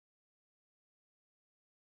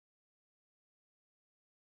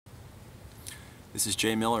This is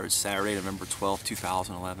Jay Miller. It's Saturday, November 12,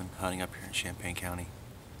 2011, hunting up here in Champaign County.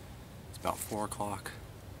 It's about 4 o'clock,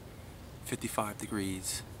 55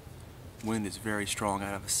 degrees. Wind is very strong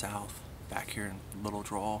out of the south, back here in Little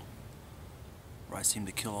Draw, where I seem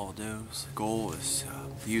to kill all does. The goal is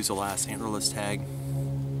to use the last antlerless tag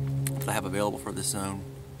that I have available for this zone.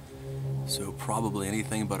 So probably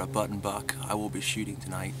anything but a button buck I will be shooting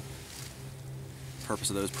tonight. The purpose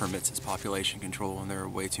of those permits is population control, and there are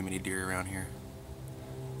way too many deer around here.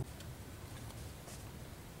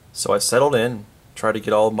 So I settled in, tried to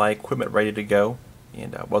get all my equipment ready to go,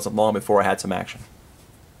 and it wasn't long before I had some action.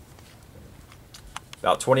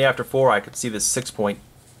 About 20 after 4, I could see this 6-point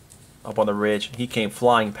up on the ridge, and he came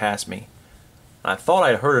flying past me. I thought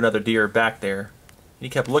I heard another deer back there, and he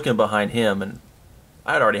kept looking behind him, and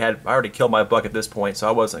I already killed my buck at this point, so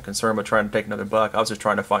I wasn't concerned with trying to take another buck. I was just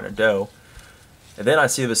trying to find a doe. And then I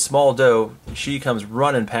see this small doe. She comes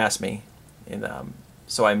running past me, and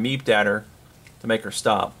so I meeped at her to make her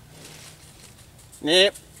stop.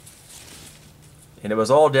 Yep. And it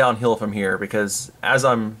was all downhill from here, because as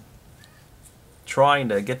I'm trying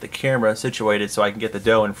to get the camera situated so I can get the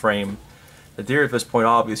doe in frame, the deer at this point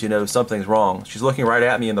obviously knows something's wrong. She's looking right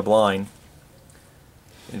at me in the blind,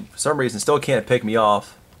 and for some reason still can't pick me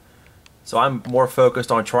off. So I'm more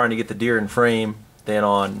focused on trying to get the deer in frame than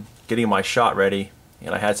on getting my shot ready,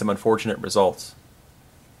 and I had some unfortunate results.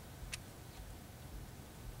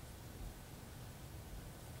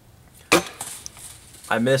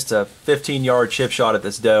 I missed a 15-yard chip shot at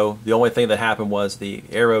this doe. The only thing that happened was the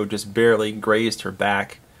arrow just barely grazed her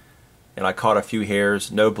back, and I caught a few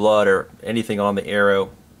hairs. No blood or anything on the arrow.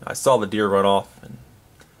 I saw the deer run off, and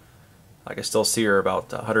I could still see her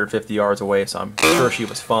about 150 yards away, so I'm sure she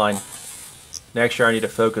was fine. Next year I need to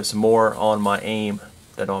focus more on my aim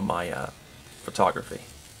than on my photography.